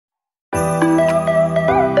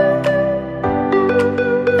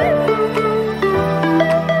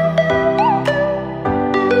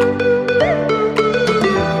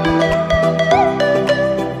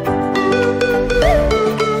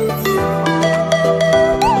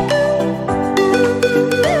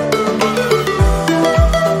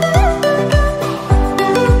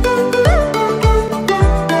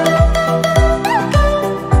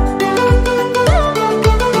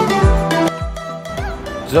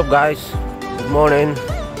What's up guys? Good morning.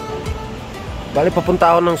 Bali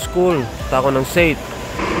papunta ako ng school. Punta ako ng SAIT.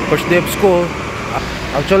 First day of school.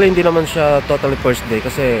 Actually hindi naman siya totally first day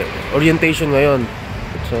kasi orientation ngayon.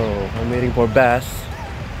 So I'm waiting for bus.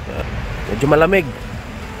 Medyo malamig.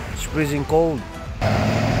 It's freezing cold.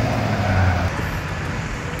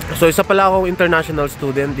 So isa pala akong international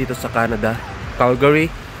student dito sa Canada, CALGARY.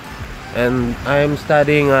 And I'm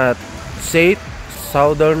studying at SAIT,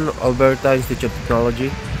 Southern Alberta Institute of Technology.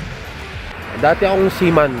 Dati akong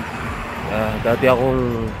seaman. Dati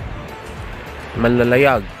akong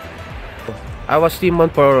manlalayag. I was seaman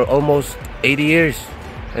for almost 80 years.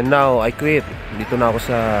 And now I quit. Dito na ako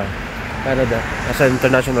sa Canada as an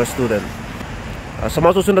international student. Sa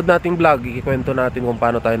mga susunod nating vlog, ikikwento natin kung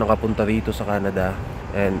paano tayo nakapunta dito sa Canada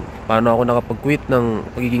and paano ako nakapag-quit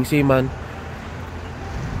ng pagiging seaman.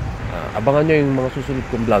 Abangan nyo yung mga susunod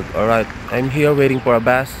kong vlog. Alright, I'm here waiting for a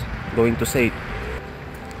bus going to SAIT.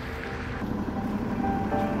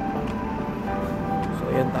 So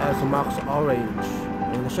ayan tayo sa Max Orange.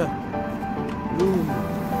 Ayan na siya.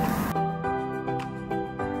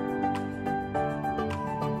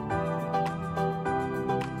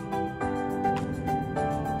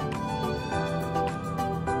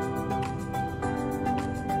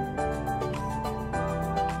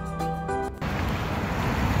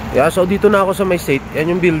 Yeah, so dito na ako sa may SAIT.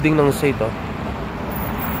 Yan yung building ng SAIT, oh.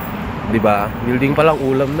 Diba? Building pa lang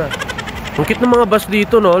ulam na. Ang cute ng mga bus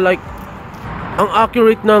dito, no? Like, ang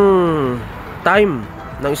accurate ng time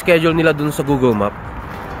ng schedule nila dun sa Google Map.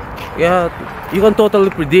 Yeah, you can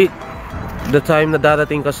totally predict the time na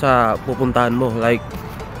darating ka sa pupuntahan mo. Like,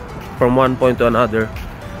 from one point to another.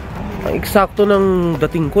 Ang eksakto ng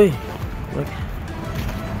dating ko, eh. Like,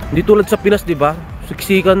 hindi tulad sa Pinas, diba?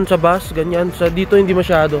 Siksikan sa bus, ganyan. Sa dito hindi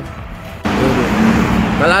masyado.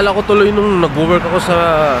 Nalala ko tuloy nung nag-work ako sa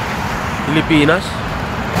Pilipinas.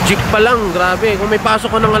 Jeep pa lang, grabe. Kung may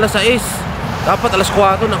pasok ka ng alas 6, dapat alas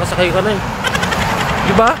 4 nakasakay ka na, eh.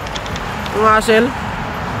 Diba? Ang hassle.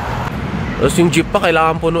 Tapos yung jeep pa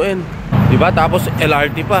kailangan punuin, diba? Tapos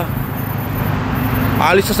LRT pa.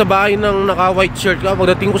 Alis sa bahay ng naka-white shirt ka.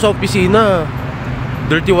 Pagdating ko sa opisina,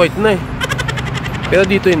 dirty white na, eh. Pero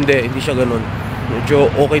dito hindi siya ganun.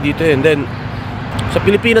 Medyo okay dito, eh. And then sa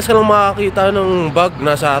Pilipinas ka lang makakita ng bag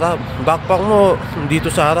nasa harap. Backpack mo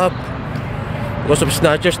dito sa harap because of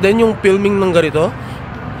snatchers. Then yung filming ng ganito,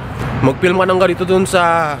 mag-film ka ng ganito dun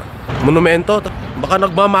sa monumento, baka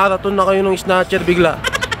nagmamarathon na kayo ng snatcher bigla.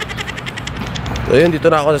 So yun,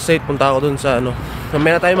 dito na ako sa SAIT. Punta ako dun sa ano,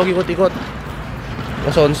 mamaya na tayo mag-ikot-ikot.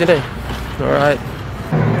 Mas 11 na, eh. Alright.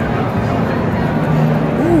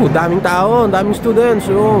 Daming tao, daming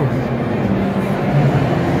students.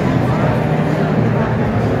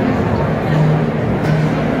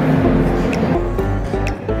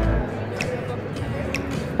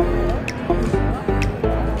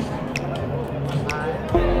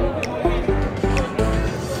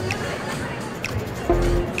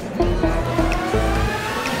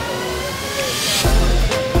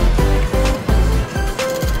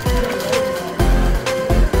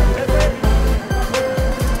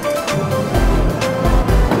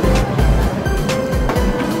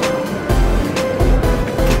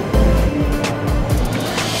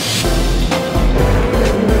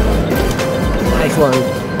 One.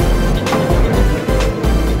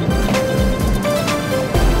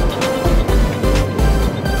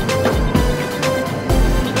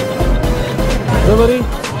 Everybody?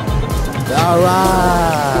 All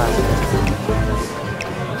right.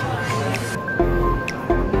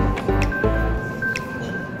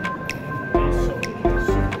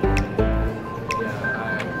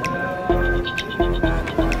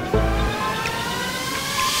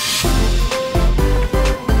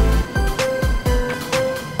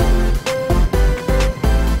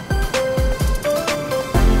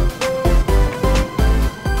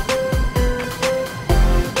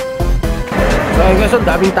 Guys, ang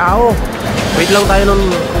daming tao. Wait lang tayo ng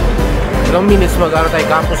ilang minutes, mag-ano tayo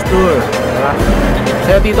campus tour, diba?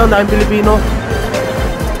 Kaya dito ang daming Pilipino.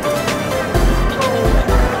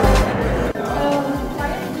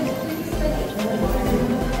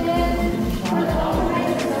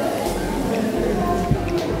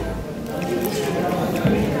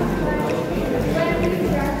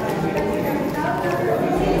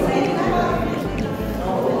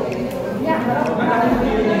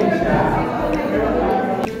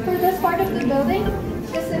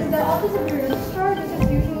 This is the office of the registrar. This is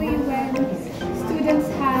usually when students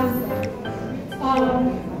have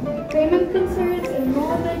payment concerns,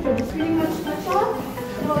 enrollment, or just pretty much touch on.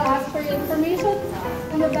 They'll ask for your information.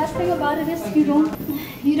 And the best thing about it is you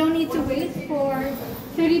don't need to wait for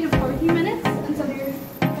 30 to 40 minutes until your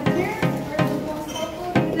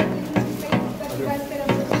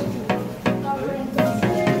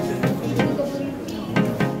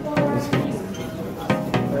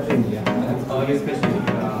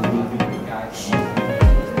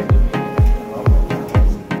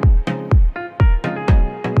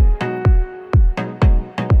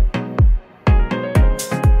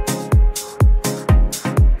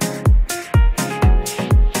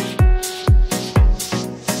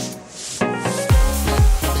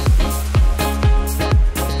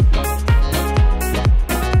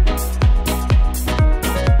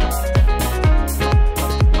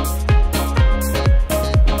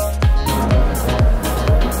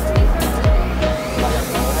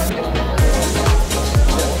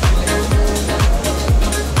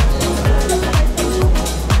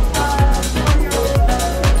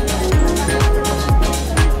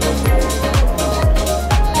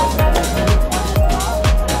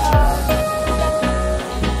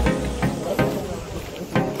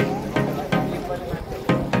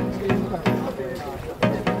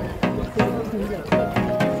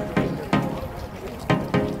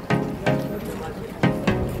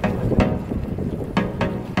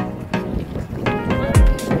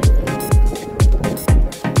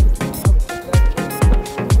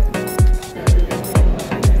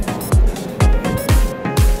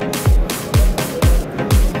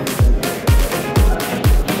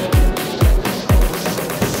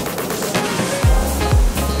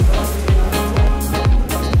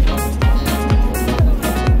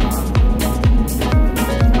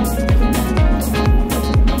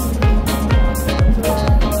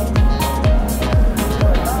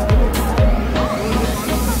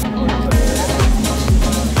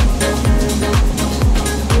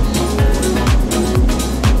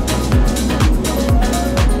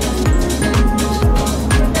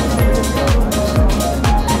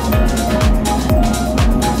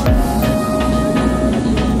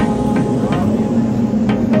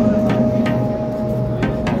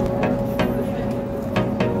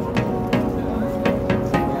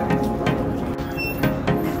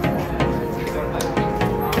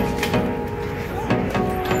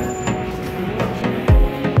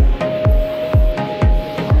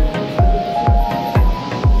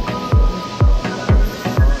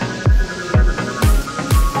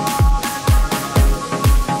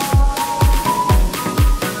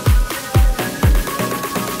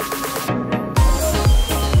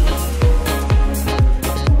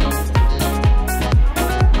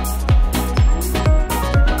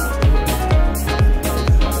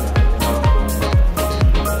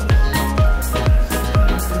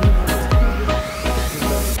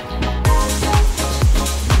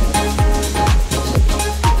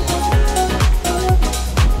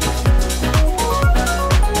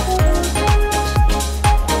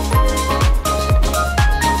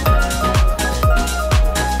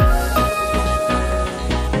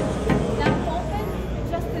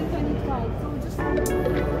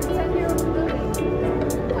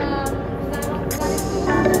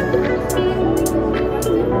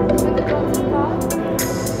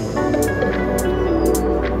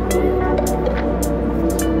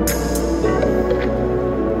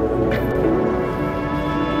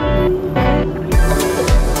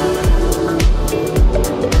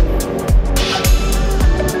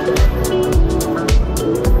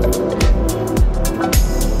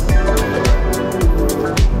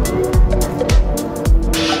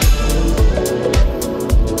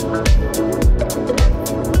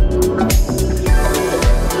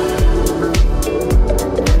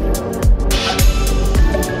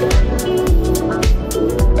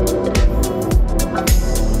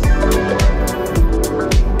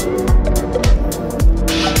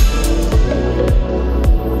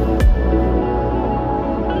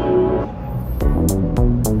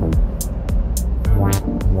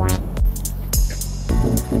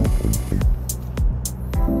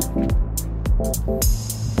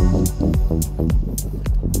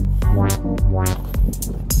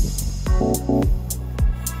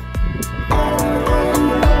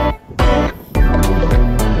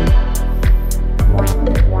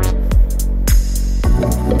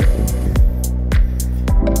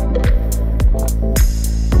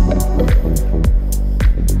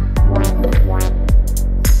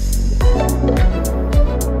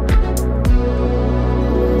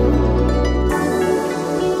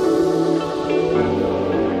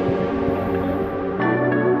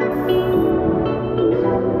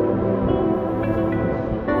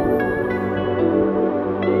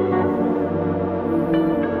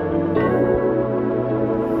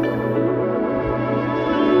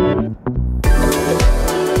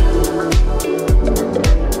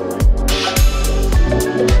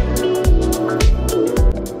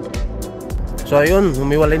So ayun,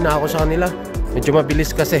 humiwalay na ako sa kanila. Medyo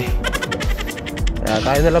mabilis kasi. Kaya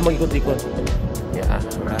tayo na lang mag-ikot-ikot. Yeah,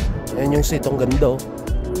 right. Ayan yung sitong ganda, oh.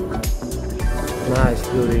 Nice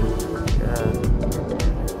building. Yeah.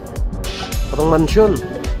 Parang mansion.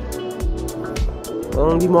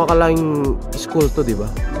 Parang hindi mo akalaing school to, di ba?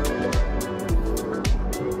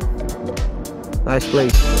 Nice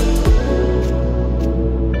place.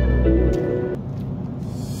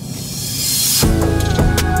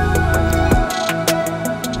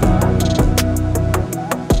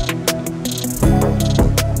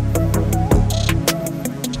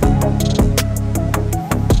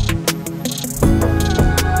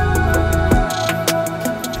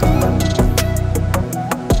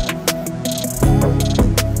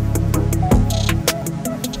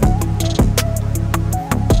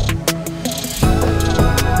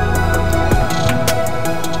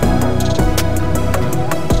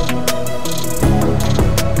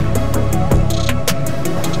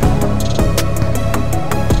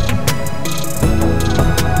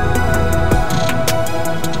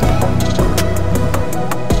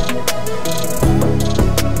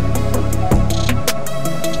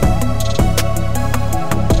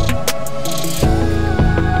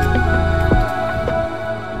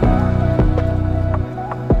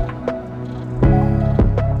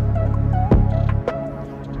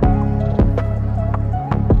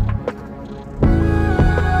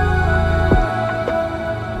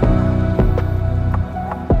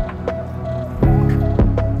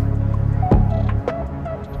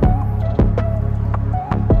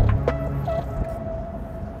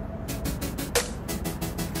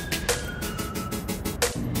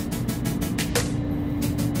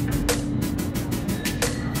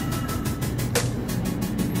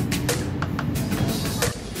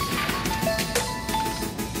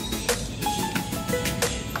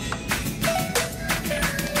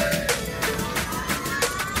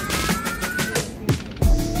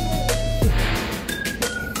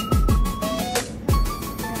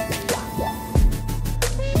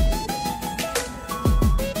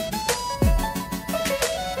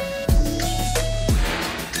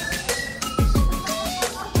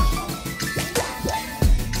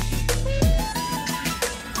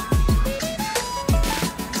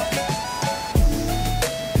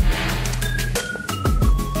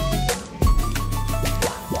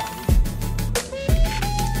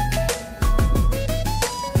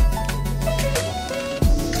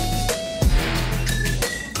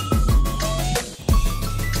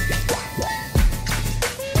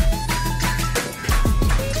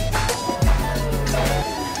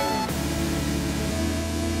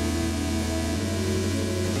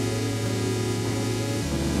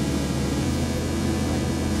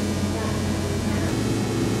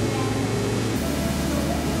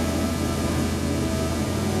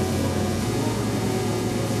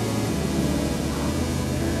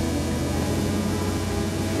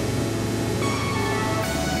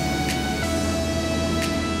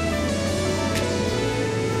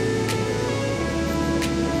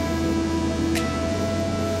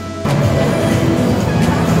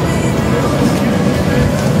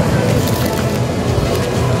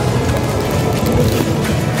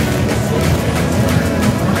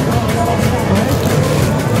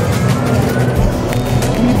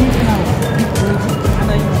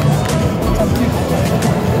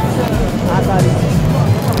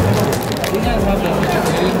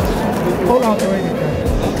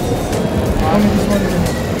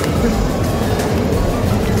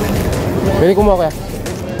 Bili ko mo kaya.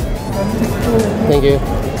 Thank you.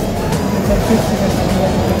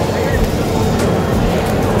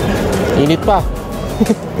 Init pa.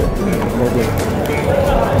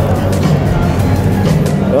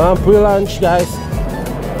 Pre-lunch guys.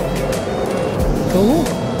 So,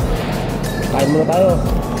 kain muna tayo.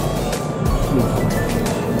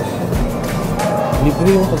 Libre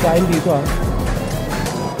yung pagkain dito, ha.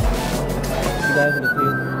 Sige guys, libre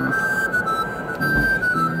yun.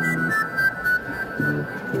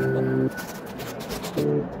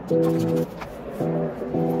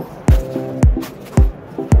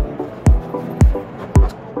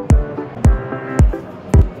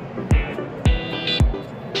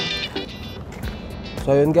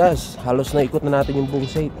 So yun guys, halos naikot na natin yung buong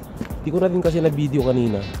SAIT. Hindi ko na din kasi na video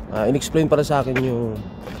kanina. In-explain para sa akin yung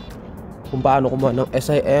kung paano kumuha ng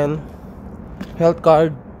SIN, health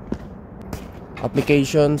card,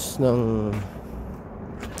 applications ng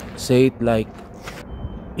SAIT like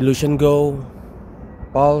Illusion Go,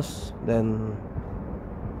 Pulse, then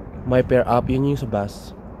My Pair App. Yun yung sa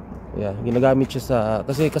bus. Yeah, ginagamit siya sa,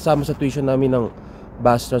 kasi kasama sa tuition namin ng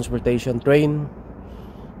bus transportation, train,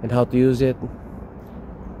 and how to use it.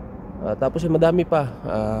 Tapos yung madami pa.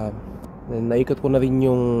 Naikot ko na rin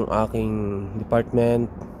yung aking department.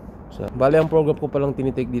 So, bali ang program ko palang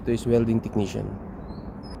tinitake dito is welding technician.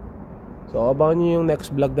 So abangan nyo yung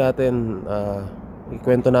next vlog natin.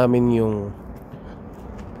 Ikwento namin yung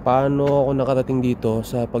paano ako nakarating dito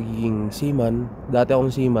sa pagiging seaman. Dati akong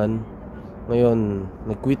seaman, ngayon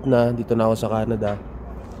nag-quit na, dito na ako sa Canada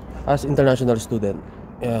as international student.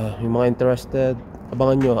 Yung mga interested,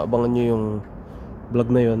 abangan nyo yung vlog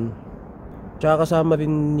na yun. Tsaka kasama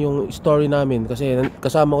rin yung story namin, kasi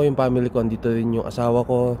kasama ko yung family ko. Andito rin yung asawa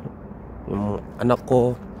ko, yung anak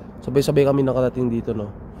ko. Sabay-sabay kami nakarating dito,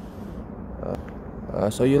 no.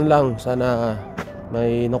 So yun lang, sana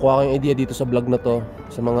may nakuha kayong idea dito sa vlog na to,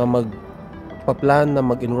 sa mga magpa-plan na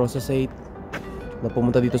mag-enroll sa SAIT, na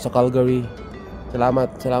pumunta dito sa Calgary.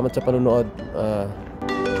 Salamat sa panunood.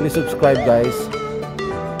 Please subscribe guys.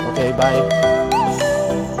 Okay, bye.